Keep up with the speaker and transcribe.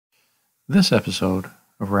This episode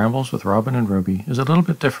of Rambles with Robin and Ruby is a little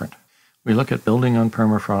bit different. We look at building on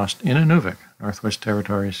permafrost in Inuvik, Northwest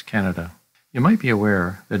Territories, Canada. You might be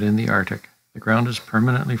aware that in the Arctic, the ground is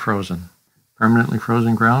permanently frozen. Permanently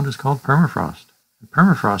frozen ground is called permafrost. And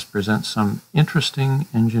permafrost presents some interesting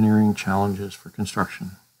engineering challenges for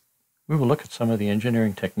construction. We will look at some of the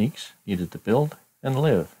engineering techniques needed to build and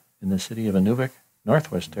live in the city of Inuvik,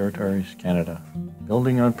 Northwest Territories, Canada.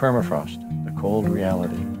 Building on permafrost, the cold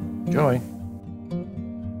reality. Enjoy!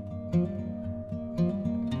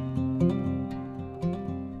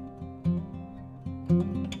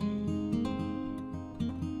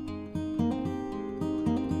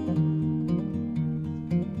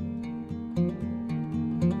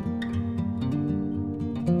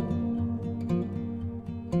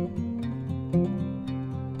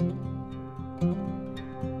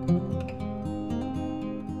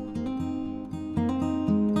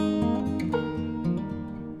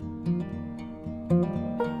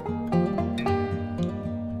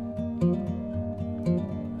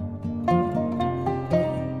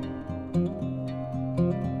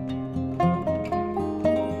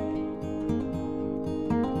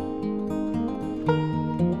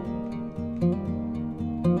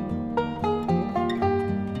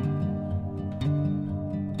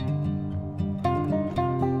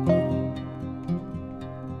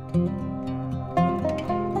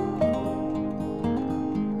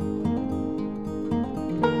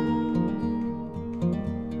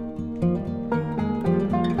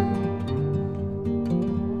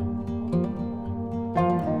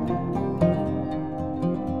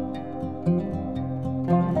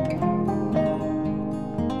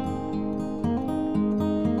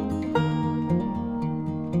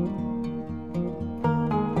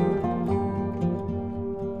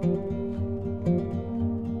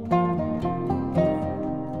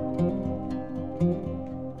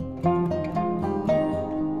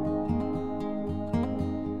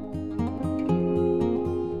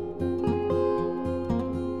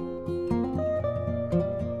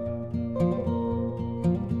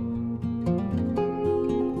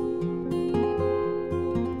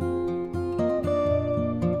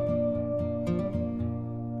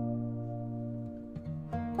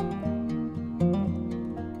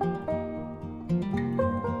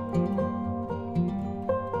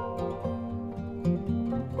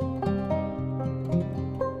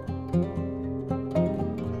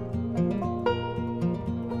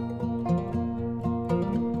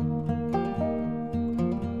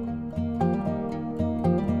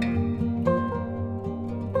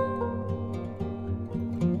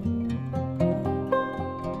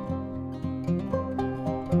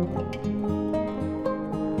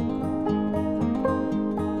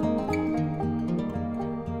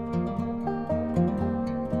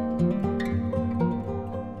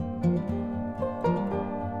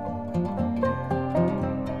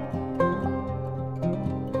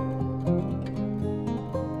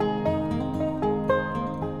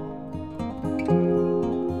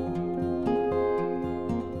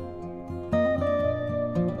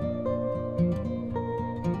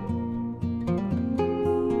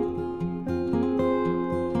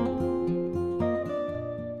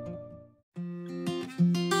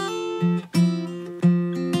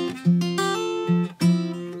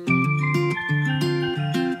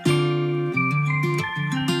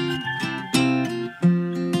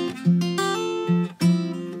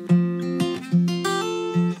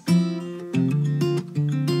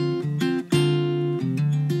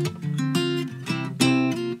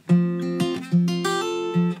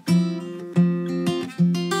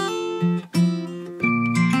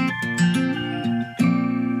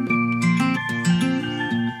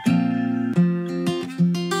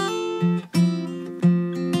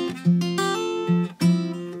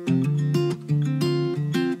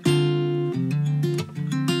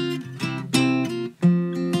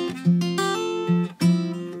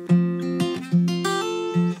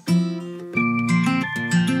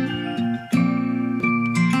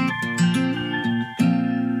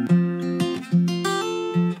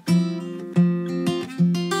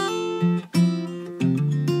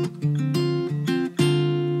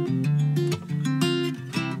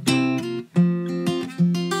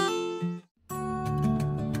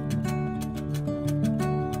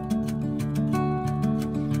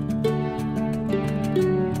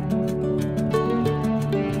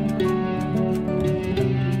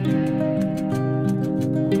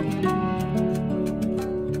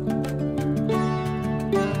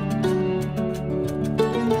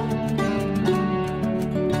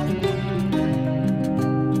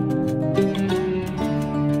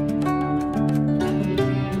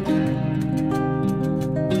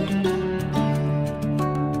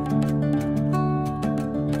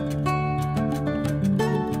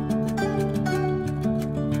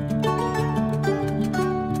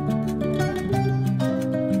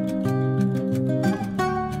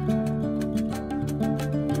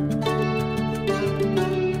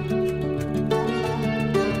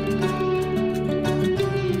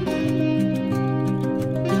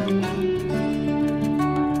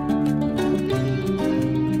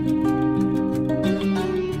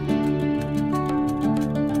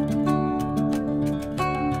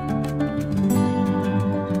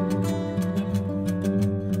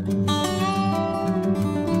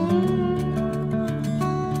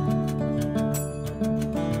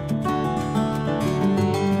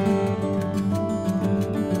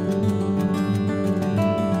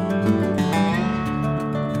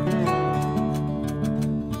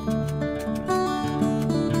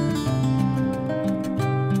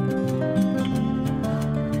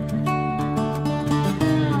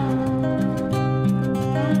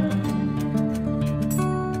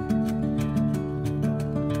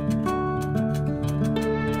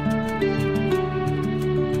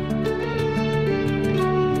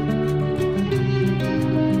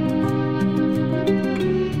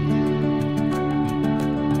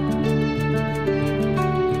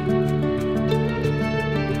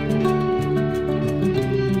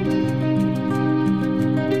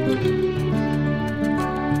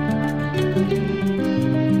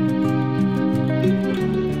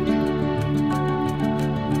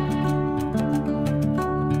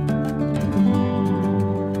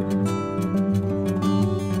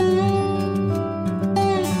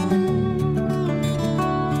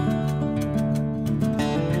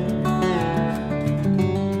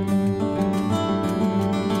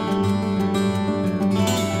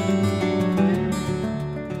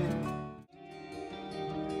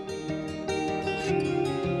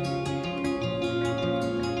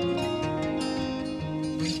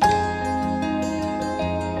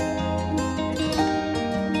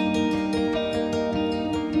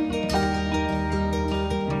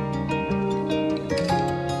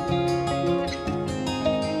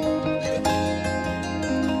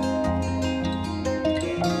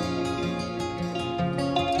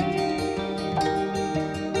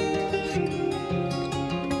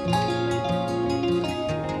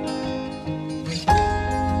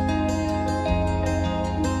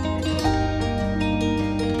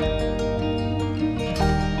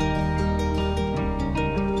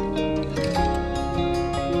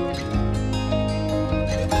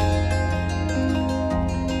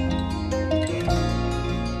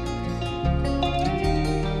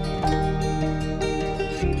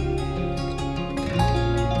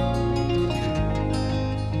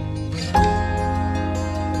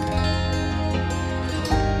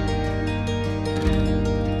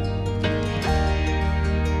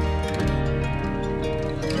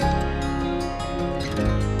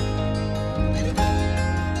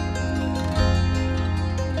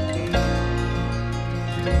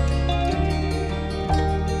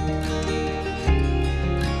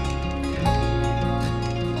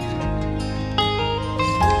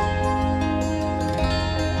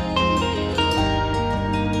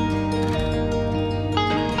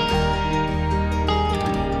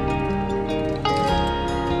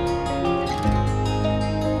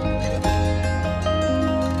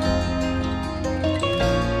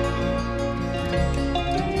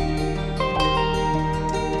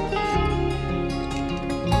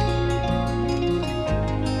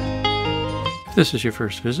 If this is your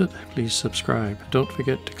first visit, please subscribe. Don't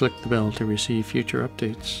forget to click the bell to receive future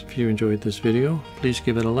updates. If you enjoyed this video, please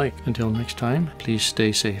give it a like. Until next time, please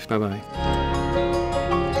stay safe. Bye-bye.